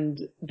 And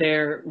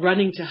they're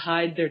running to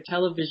hide their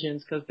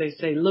televisions because they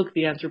say, look,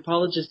 the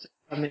anthropologists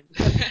are coming.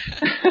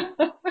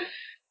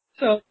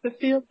 So the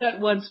field that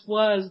once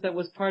that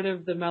was part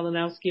of the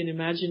Malinowskian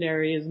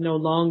imaginary is no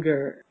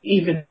longer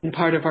even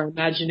part of our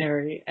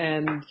imaginary.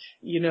 And,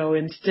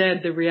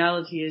 instead the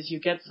reality is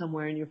you get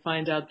somewhere and you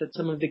find out that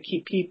some of the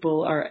key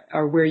people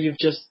are where you've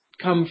just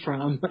come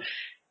from.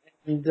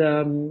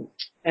 And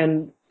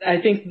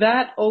I think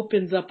that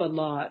opens up a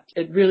lot.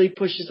 It really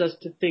pushes us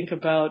to think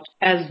about,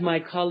 as my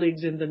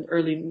colleagues in the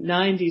early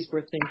 90s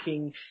were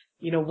thinking,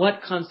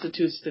 what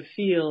constitutes the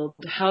field?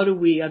 How do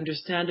we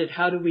understand it?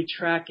 How do we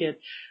track it?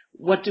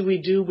 What do we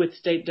do with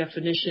state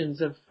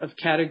definitions of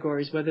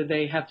categories, whether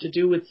they have to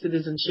do with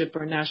citizenship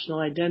or national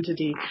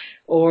identity,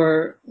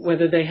 or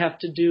whether they have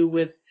to do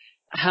with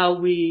how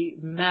we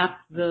map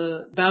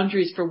the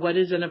boundaries for what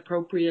is an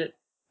appropriate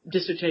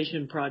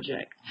dissertation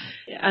project.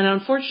 And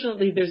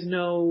unfortunately, there's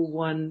no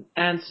one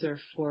answer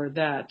for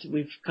that,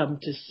 we've come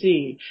to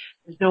see.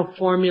 There's no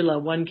formula.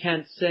 One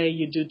can't say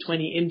you do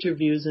 20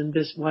 interviews in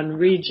this one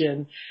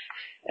region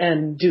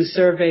and do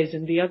surveys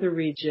in the other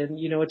region.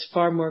 It's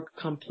far more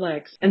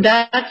complex. And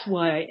that's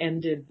why I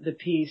ended the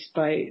piece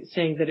by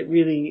saying that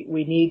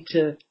we need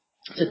to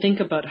think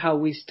about how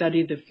we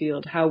study the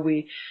field, how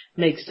we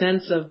make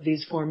sense of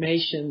these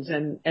formations,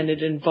 and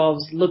it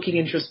involves looking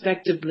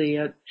introspectively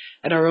at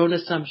our own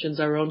assumptions,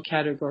 our own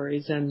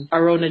categories, and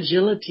our own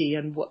agility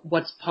and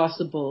what's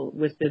possible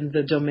within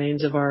the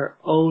domains of our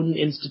own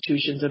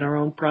institutions and our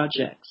own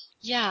projects.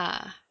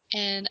 Yeah,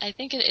 and I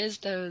think it is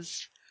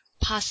those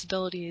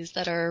possibilities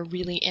that are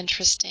really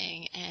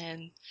interesting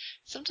and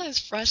sometimes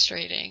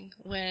frustrating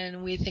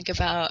when we think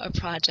about a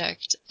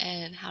project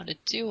and how to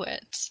do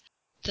it.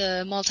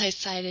 The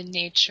multi-sided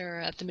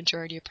nature of the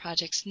majority of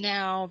projects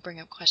now bring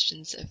up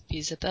questions of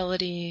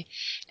feasibility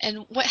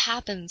and what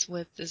happens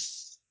with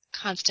this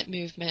constant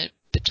movement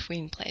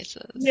between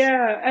places.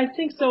 Yeah, I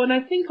think so. And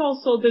I think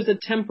also there's a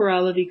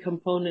temporality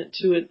component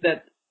to it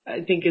that I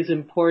think is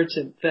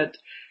important, that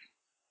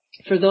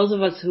for those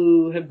of us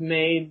who have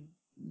made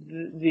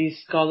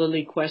these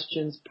scholarly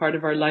questions part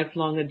of our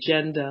lifelong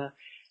agenda,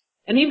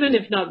 and even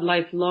if not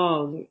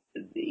lifelong,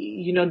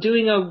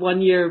 doing a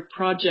one-year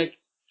project,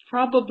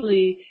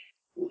 probably,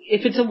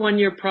 if it's a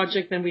one-year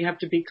project, then we have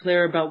to be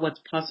clear about what's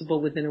possible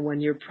within a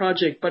one-year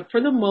project. But for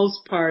the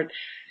most part,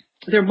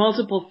 there are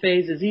multiple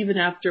phases. Even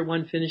after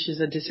one finishes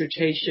a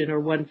dissertation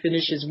or one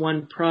finishes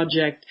one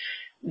project,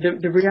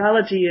 the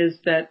reality is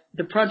that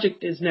the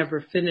project is never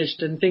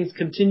finished and things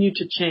continue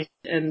to change,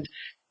 and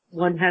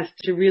one has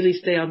to really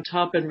stay on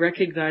top and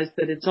recognize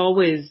that it's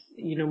always,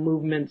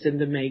 movements in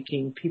the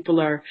making.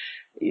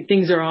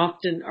 Things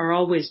are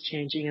always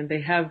changing, and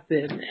they have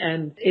been,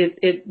 and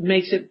it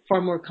makes it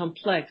far more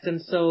complex.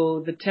 And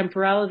so the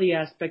temporality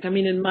aspect,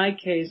 in my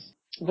case,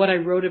 what I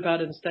wrote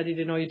about and studied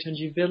in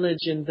Oyotunji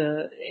Village in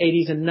the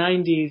 80s and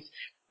 90s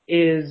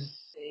is,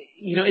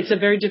 it's a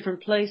very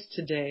different place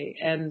today.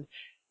 And,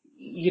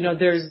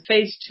 there's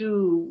phase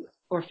 2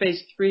 or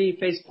phase 3,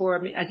 phase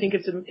 4. I think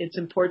it's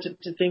important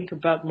to think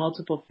about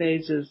multiple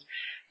phases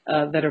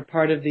that are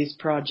part of these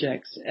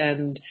projects,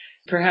 and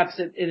perhaps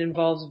it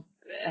involves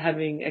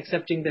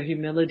accepting the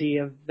humility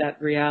of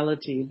that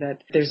reality,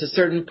 that there's a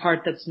certain part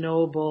that's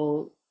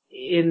knowable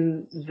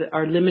in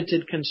our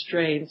limited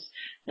constraints,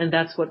 and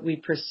that's what we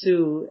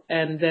pursue,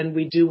 and then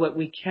we do what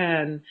we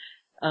can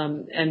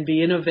and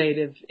be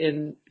innovative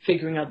in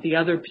figuring out the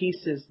other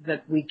pieces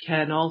that we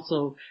can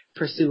also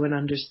pursue and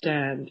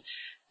understand.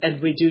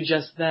 And we do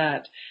just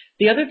that.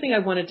 The other thing I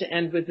wanted to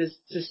end with is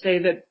to say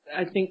that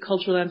I think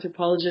cultural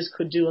anthropologists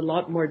could do a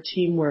lot more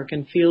teamwork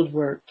and field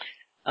work.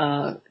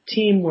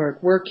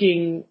 teamwork,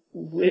 working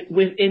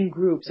within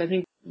groups. I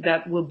think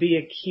that will be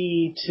a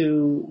key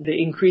to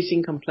the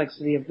increasing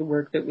complexity of the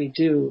work that we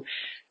do.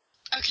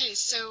 Okay,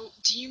 so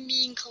do you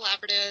mean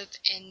collaborative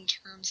in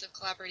terms of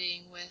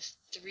collaborating with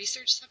the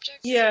research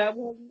subjects? Yeah,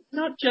 well,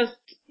 not just,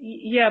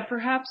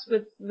 perhaps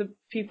with the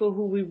people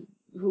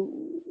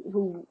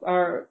who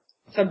are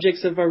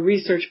subjects of our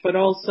research, but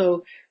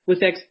also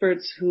with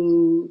experts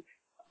who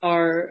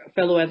are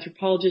fellow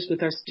anthropologists,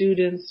 with our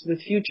students,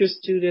 with future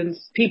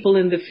students, people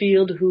in the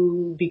field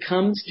who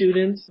become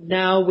students.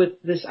 Now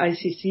with this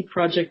ICC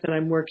project that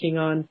I'm working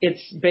on,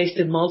 it's based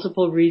in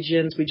multiple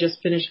regions. We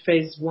just finished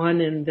phase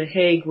 1 in The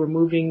Hague. We're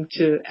moving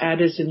to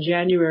Addis in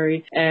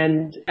January.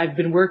 And I've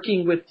been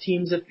working with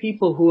teams of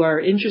people who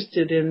are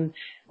interested in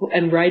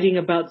and writing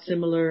about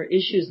similar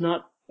issues,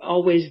 not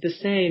always the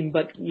same,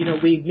 but,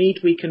 we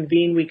meet, we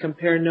convene, we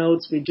compare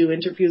notes, we do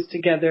interviews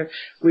together,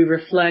 we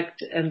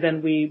reflect, and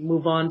then we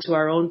move on to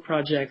our own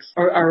projects,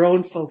 or our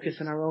own focus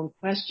and our own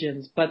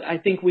questions. But I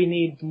think we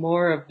need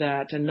more of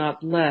that and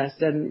not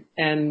less.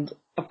 And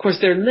of course,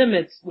 there are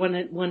limits.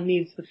 One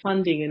needs the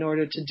funding in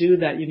order to do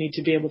that. You need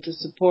to be able to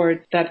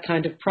support that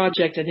kind of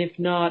project. And if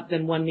not,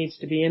 then one needs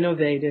to be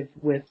innovative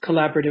with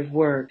collaborative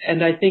work.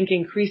 And I think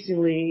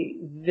increasingly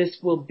this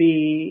will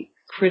be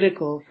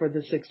critical for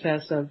the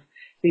success of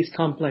these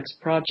complex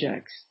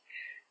projects,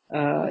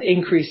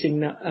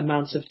 increasing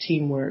amounts of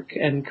teamwork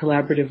and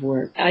collaborative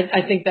work.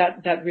 I think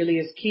that really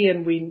is key,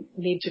 and we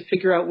need to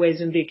figure out ways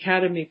in the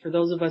academy for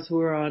those of us who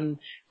are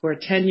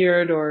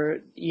tenured or,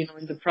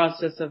 in the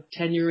process of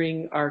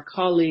tenuring our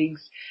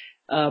colleagues.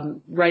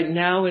 Right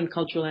now in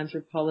cultural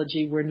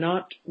anthropology, we're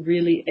not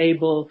really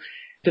able.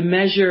 The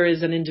measure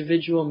is an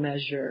individual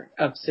measure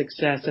of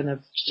success and of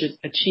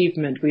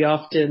achievement. We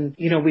often,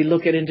 we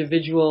look at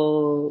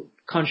individual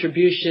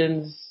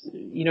contributions.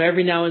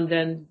 Every now and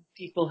then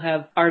people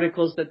have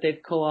articles that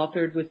they've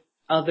co-authored with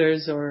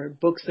others or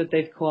books that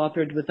they've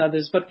co-authored with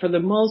others. But for the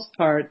most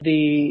part,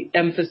 the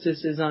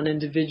emphasis is on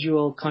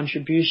individual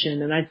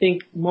contribution. And I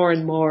think more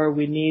and more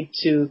we need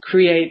to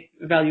create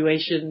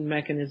evaluation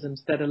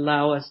mechanisms that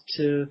allow us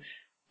to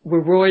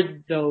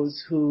reward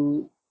those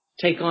who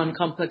take on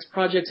complex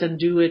projects and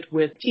do it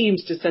with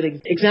teams to set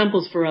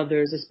examples for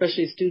others,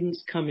 especially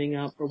students coming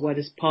up, for what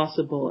is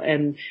possible.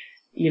 And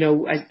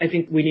I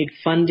think we need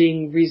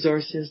funding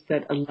resources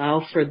that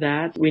allow for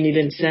that. We need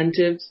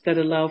incentives that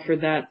allow for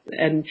that.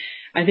 And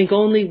I think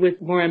only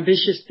with more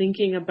ambitious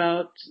thinking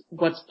about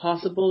what's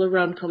possible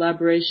around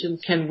collaboration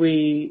can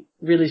we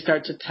really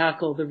start to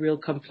tackle the real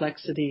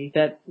complexity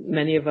that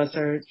many of us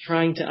are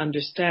trying to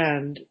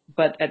understand,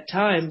 but at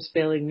times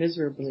failing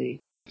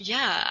miserably.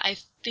 Yeah, I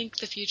think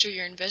the future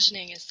you're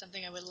envisioning is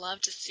something I would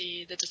love to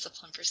see the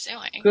discipline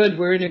pursuing. Good,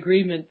 we're in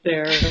agreement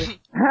there.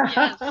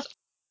 Yes.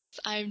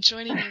 I'm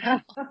joining you.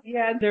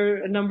 Yeah, there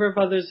are a number of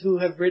others who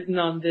have written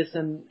on this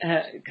and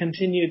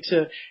continue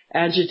to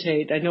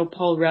agitate. I know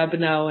Paul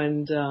Rabinow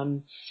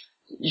and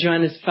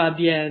Johannes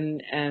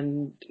Fabienne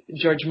and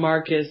George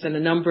Marcus and a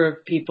number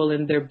of people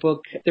in their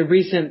book, the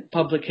recent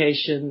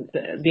publication,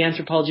 The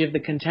Anthropology of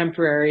the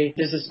Contemporary.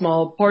 There's a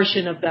small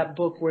portion of that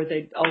book where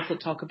they also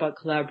talk about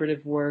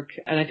collaborative work.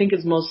 And I think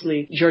it's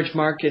mostly George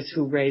Marcus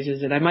who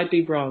raises it. I might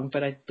be wrong,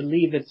 but I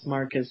believe it's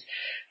Marcus.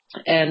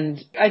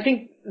 And I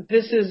think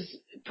this is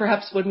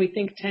perhaps when we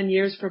think 10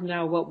 years from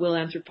now, what will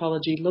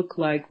anthropology look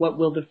like? What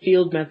will the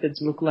field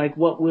methods look like?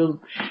 What will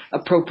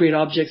appropriate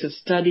objects of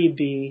study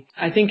be?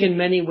 I think in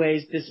many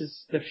ways this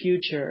is the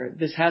future.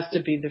 This has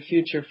to be the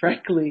future,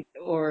 frankly.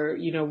 Or,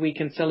 we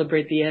can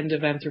celebrate the end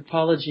of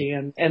anthropology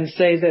and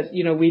say that,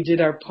 we did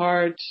our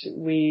part,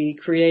 we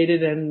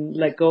created and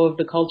let go of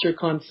the culture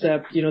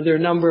concept. There are a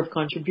number of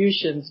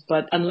contributions,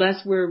 but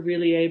unless we're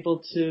really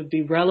able to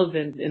be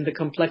relevant in the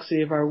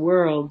complexity of our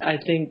world, I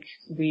think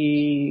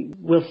we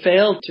will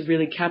fail to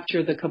really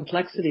capture the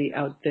complexity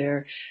out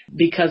there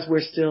because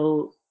we're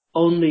still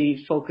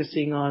only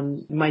focusing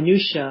on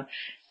minutia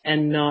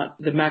and not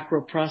the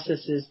macro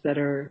processes that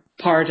are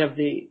part of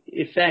the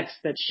effects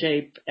that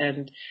shape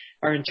and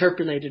are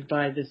interpolated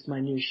by this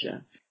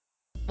minutia.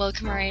 Well,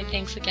 Kumari,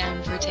 thanks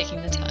again for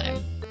taking the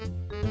time.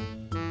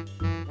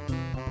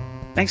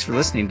 Thanks for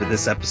listening to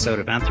this episode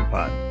of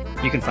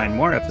Anthropod. You can find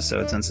more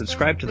episodes and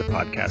subscribe to the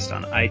podcast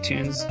on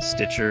iTunes,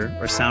 Stitcher,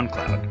 or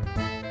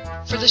SoundCloud.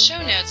 For the show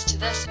notes to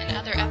this and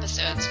other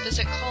episodes,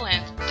 visit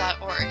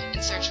colanth.org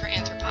and search for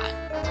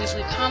Anthropod. Please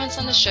leave comments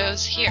on the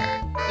shows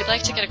here. We'd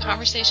like to get a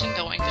conversation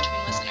going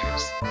between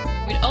listeners.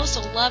 We'd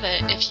also love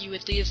it if you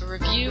would leave a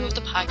review of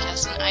the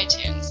podcast on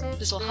iTunes.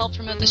 This will help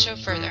promote the show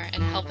further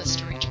and help us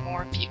to reach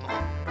more people.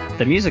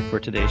 The music for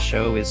today's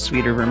show is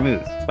Sweeter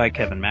Vermouth by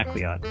Kevin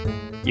MacLeod.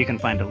 You can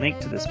find a link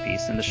to this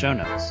piece in the show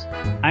notes.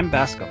 I'm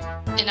Bascom.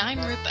 And I'm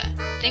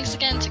Rupa. Thanks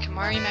again to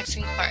Kumari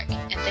Maxine Clark,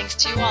 and thanks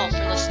to you all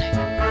for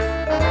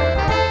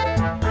listening.